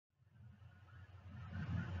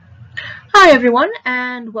Hi everyone,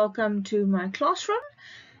 and welcome to my classroom.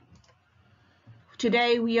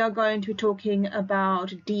 Today we are going to be talking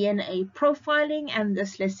about DNA profiling, and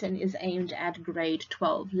this lesson is aimed at grade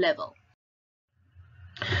 12 level.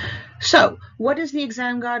 So, what does the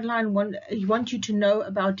exam guideline want you to know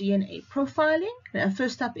about DNA profiling? Now,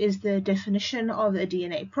 first up is the definition of a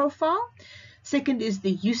DNA profile. Second is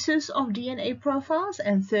the uses of DNA profiles,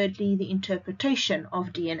 and thirdly, the interpretation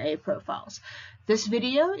of DNA profiles. This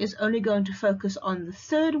video is only going to focus on the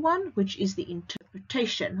third one, which is the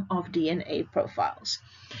interpretation of DNA profiles.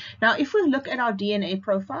 Now, if we look at our DNA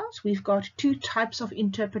profiles, we've got two types of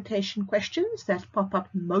interpretation questions that pop up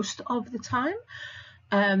most of the time.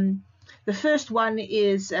 The first one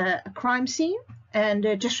is a crime scene,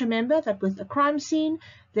 and just remember that with a crime scene,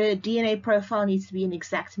 the DNA profile needs to be an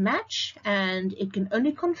exact match, and it can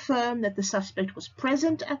only confirm that the suspect was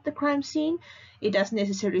present at the crime scene. It doesn't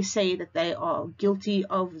necessarily say that they are guilty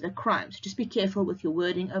of the crime, so just be careful with your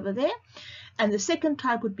wording over there. And the second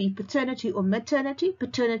type would be paternity or maternity,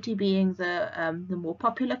 paternity being the more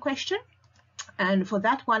popular question. And for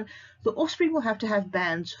that one, the offspring will have to have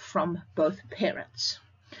bands from both parents.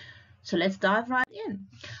 So let's dive right in.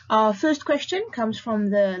 Our first question comes from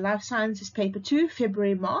the Life Sciences Paper 2,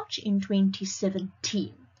 February-March in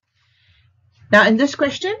 2017. Now in this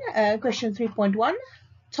question, question 3.1,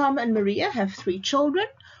 Tom and Maria have 3 children.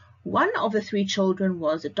 One of the 3 children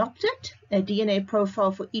was adopted. A DNA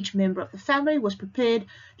profile for each member of the family was prepared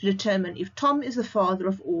to determine if Tom is the father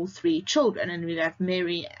of all 3 children. And we have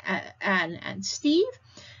Mary, Anne, and Steve.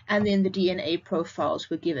 And then the DNA profiles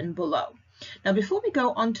were given below. Now, before we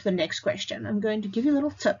go on to the next question, I'm going to give you a little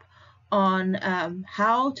tip on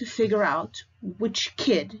how to figure out which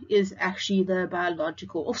kid is actually the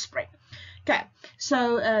biological offspring. Okay,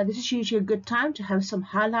 so this is usually a good time to have some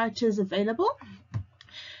highlighters available.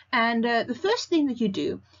 And the first thing that you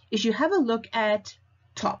do is you have a look at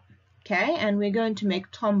Tom, okay? And we're going to make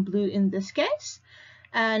Tom blue in this case.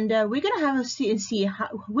 And we're going to have a see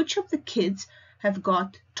which of the kids have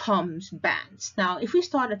got Tom's bands. Now, if we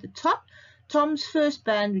start at the top, Tom's first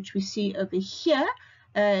band, which we see over here,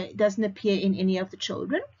 doesn't appear in any of the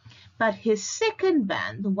children. But his second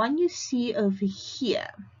band, the one you see over here,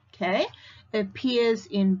 okay, appears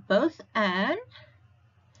in both Anne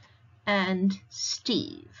and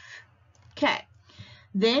Steve. Okay,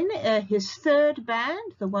 then his third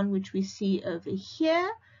band, the one which we see over here,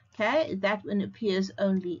 okay, that one appears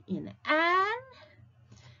only in Anne.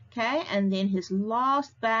 Okay, and then his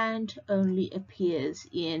last band only appears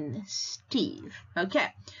in Steve. Okay,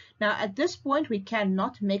 now at this point we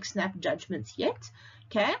cannot make snap judgments yet.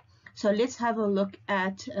 Okay, so let's have a look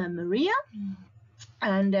at Maria.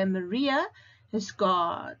 And Maria has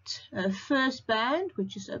got a first band,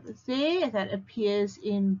 which is over there, that appears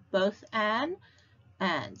in both Anne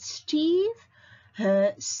and Steve.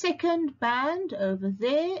 Her second band over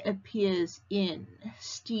there appears in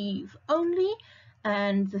Steve only.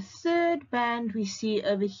 And the third band we see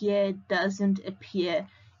over here doesn't appear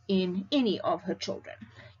in any of her children.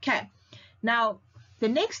 Okay, now the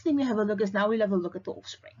next thing we have a look is, now we'll have a look at the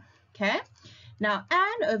offspring. Okay, now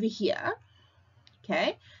Anne over here,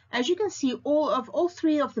 okay, as you can see, all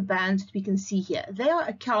 3 of the bands that we can see here, they are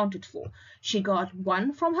accounted for. She got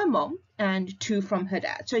 1 from her mom and 2 from her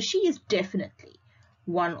dad, so she is definitely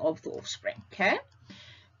one of the offspring. Okay,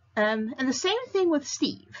 and the same thing with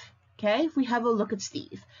Steve. Okay, if we have a look at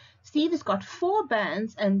Steve, Steve has got 4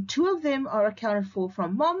 bands, and 2 of them are accounted for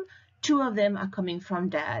from mom, 2 of them are coming from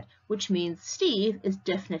dad, which means Steve is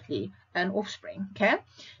definitely an offspring. Okay,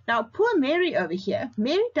 now poor Mary over here,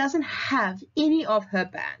 Mary doesn't have any of her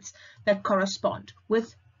bands that correspond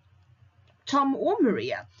with Tom or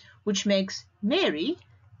Maria, which makes Mary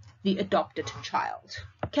the adopted child.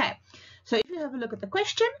 Okay, so if you have a look at the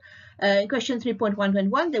question, question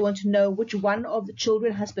 3.1.1, they want to know which one of the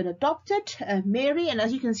children has been adopted, Mary, and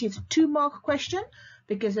as you can see, it's a 2-mark question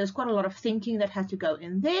because there's quite a lot of thinking that has to go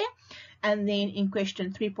in there. And then in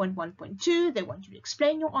question 3.1.2, they want you to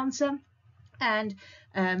explain your answer. And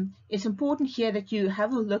it's important here that you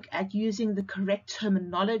have a look at using the correct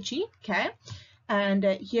terminology, okay? And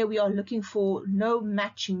here we are looking for no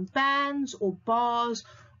matching bands or bars,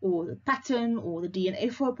 or the pattern or the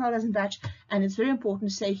DNA profile doesn't match, and it's very important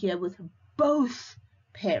to say here with both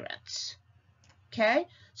parents. Okay,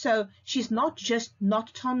 so she's not just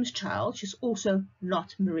not Tom's child, she's also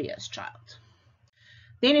not Maria's child.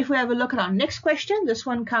 Then if we have a look at our next question, this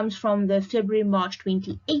one comes from the February-March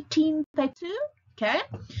 2018 paper 2. Okay,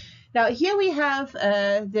 now here we have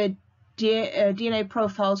the DNA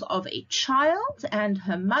profiles of a child and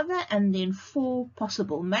her mother, and then 4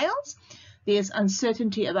 possible males. there's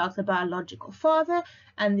uncertainty about the biological father,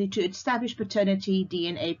 and to establish paternity,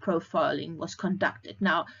 DNA profiling was conducted.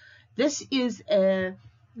 Now, this is a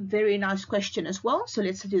very nice question as well, so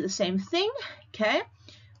let's do the same thing. Okay,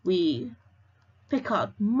 we pick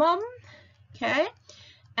out mom. Okay,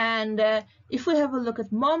 and if we have a look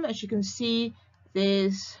at mom, as you can see,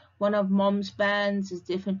 there's one of mom's bands is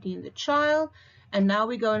definitely in the child. And now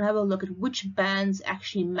we go and have a look at which bands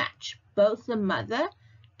actually match, both the mother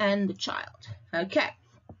and the child. Okay.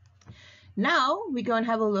 Now we go and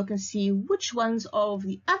have a look and see which ones of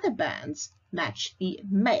the other bands match the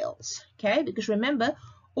males. Okay, because remember,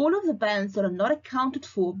 all of the bands that are not accounted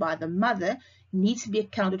for by the mother need to be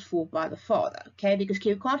accounted for by the father. Okay, because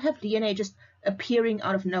you can't have DNA just appearing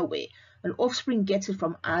out of nowhere. An offspring gets it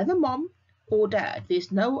from either mom or dad.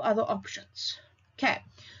 There's no other options. Okay,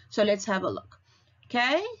 so let's have a look.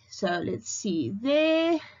 Okay, so let's see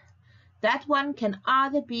there. That one can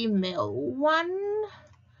either be male 1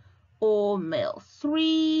 or male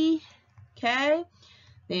 3. Okay,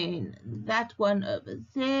 then that one over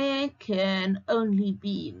there can only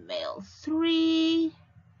be male 3.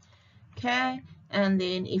 Okay, and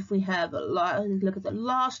then if we have a look at the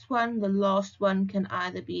last one can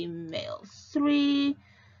either be male 3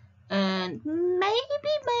 and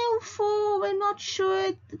maybe male 4, we're not sure.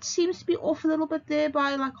 It seems to be off a little bit there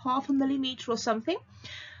by like 0.5 millimeter or something.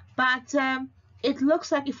 But it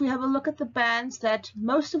looks like if we have a look at the bands, that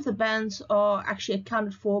most of the bands are actually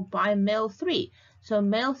accounted for by male 3. So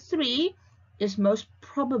male 3 is most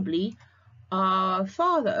probably our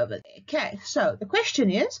father over there. Okay, so the question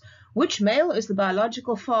is, which male is the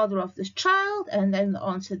biological father of this child? And then the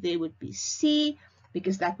answer there would be C,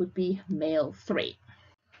 because that would be male 3.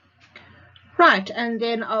 Right, and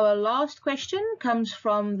then our last question comes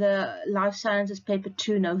from the Life Sciences paper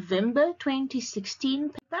 2, November 2016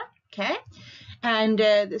 paper. Okay, and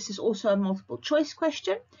this is also a multiple choice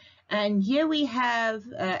question. And here we have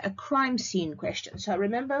a crime scene question. So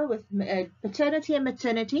remember, with paternity and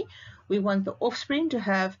maternity, we want the offspring to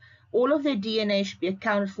have all of their DNA should be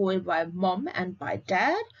accounted for by mom and by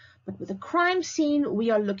dad. But with a crime scene,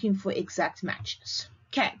 we are looking for exact matches.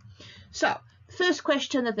 Okay, so first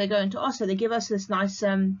question that they're going to ask, so they give us this nice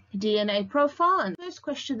DNA profile, and the first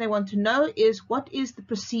question they want to know is, what is the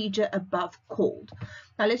procedure above called?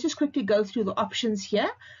 Now let's just quickly go through the options here.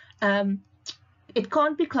 It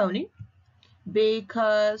can't be cloning,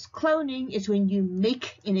 because cloning is when you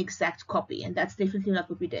make an exact copy, and that's definitely not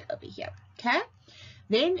what we did over here. Okay,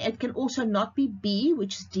 then it can also not be B,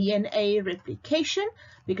 which is DNA replication,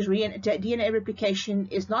 because DNA replication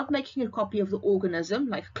is not making a copy of the organism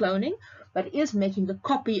like cloning, but is making a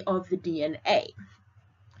copy of the DNA.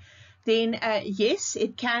 Then yes,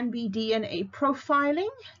 it can be DNA profiling.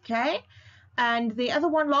 Okay, and the other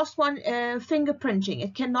one, last one, fingerprinting.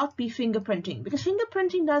 It cannot be fingerprinting, because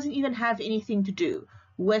fingerprinting doesn't even have anything to do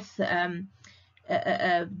with DNA.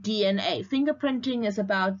 Fingerprinting is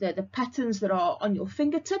about the patterns that are on your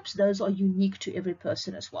fingertips. Those are unique to every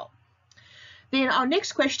person as well. Then our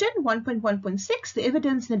next question, 1.1.6, the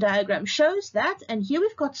evidence in the diagram shows that, and here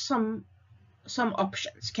we've got some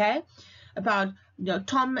options, okay, about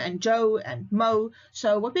Tom and Joe and Mo.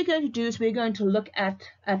 So what we're going to do is we're going to look at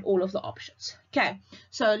all of the options. Okay,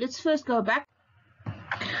 so let's first go back.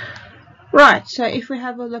 Right, so if we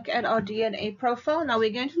have a look at our DNA profile, now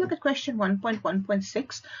we're going to look at question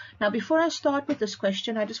 1.1.6. Now before I start with this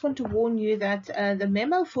question, I just want to warn you that the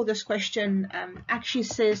memo for this question actually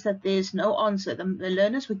says that there's no answer. The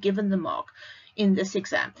learners were given the mark in this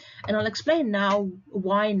exam, and I'll explain now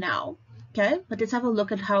why now. Okay, but let's have a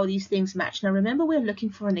look at how these things match. Now remember, we're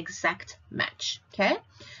looking for an exact match. Okay,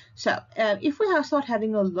 so if we start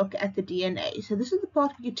having a look at the DNA, so this is the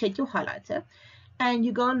part where you take your highlighter and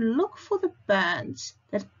you go and look for the bands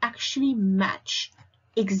that actually match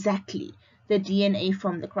exactly the DNA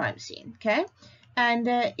from the crime scene. Okay, and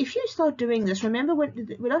if you start doing this, remember, we're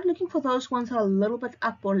not looking for those ones that are a little bit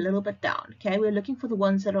up or a little bit down. Okay, we're looking for the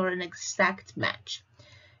ones that are an exact match.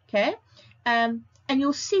 Okay, and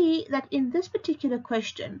you'll see that in this particular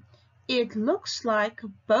question, it looks like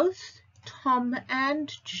both Tom and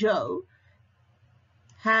Joe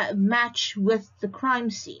match with the crime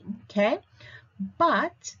scene. Okay,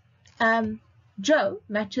 but Joe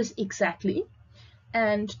matches exactly,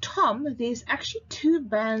 and Tom, there's actually 2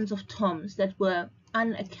 bands of Toms that were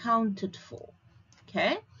unaccounted for.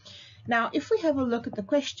 Okay, now if we have a look at the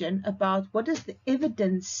question about what does the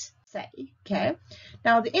evidence say, okay,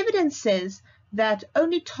 now the evidence says that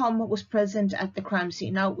only Tom was present at the crime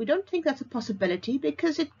scene. Now we don't think that's a possibility,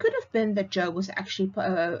 because it could have been that Joe was actually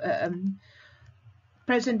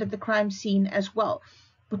present at the crime scene as well,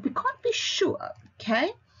 but we can't be sure.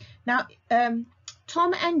 Okay, Now,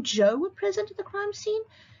 Tom and Joe were present at the crime scene.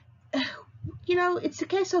 You know, it's a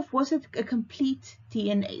case of, was it a complete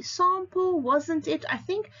DNA sample? Wasn't it? I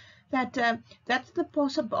think that that's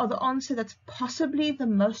the answer that's possibly the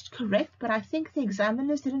most correct, but I think the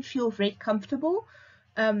examiners didn't feel very comfortable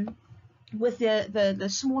with the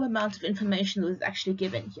small amount of information that was actually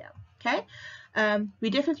given here. Okay, we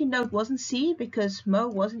definitely know it wasn't C because Mo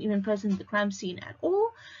wasn't even present at the crime scene at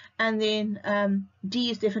all. And then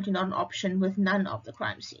D is definitely not an option with none of the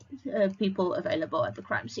crime scene people available at the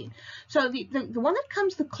crime scene. So the one that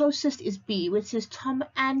comes the closest is B, which says Tom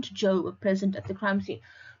and Joe were present at the crime scene.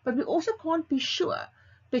 But we also can't be sure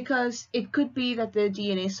because it could be that the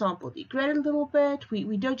DNA sample degraded a little bit.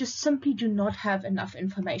 We don't just simply do not have enough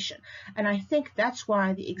information. And I think that's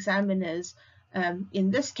why the examiners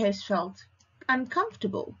in this case felt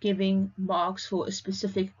uncomfortable giving marks for a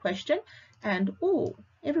specific question, and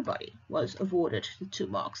everybody was awarded the 2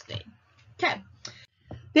 marks there. Okay.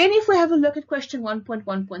 Then if we have a look at question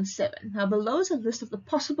 1.1.7, now below is a list of the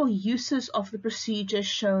possible uses of the procedure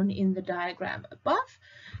shown in the diagram above.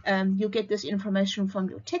 You'll get this information from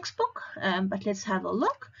your textbook, but let's have a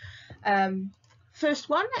look. First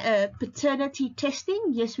one, paternity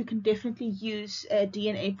testing. Yes, we can definitely use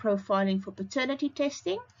DNA profiling for paternity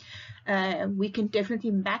testing. We can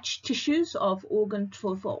definitely match tissues of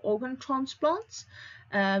for organ transplants.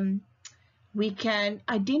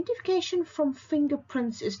 Identification from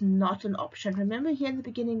fingerprints is not an option. Remember here in the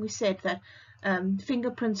beginning we said that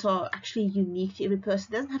fingerprints are actually unique to every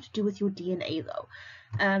person. It doesn't have to do with your DNA though.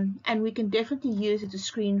 And we can definitely use it to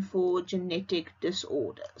screen for genetic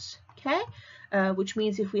disorders. Okay, which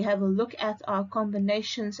means if we have a look at our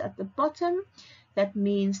combinations at the bottom, that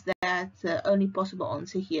means that the only possible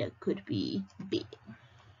answer here could be B.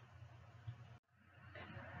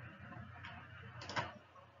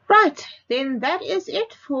 Right, then that is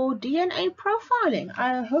it for DNA profiling.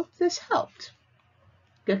 I hope this helped.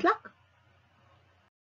 Good luck.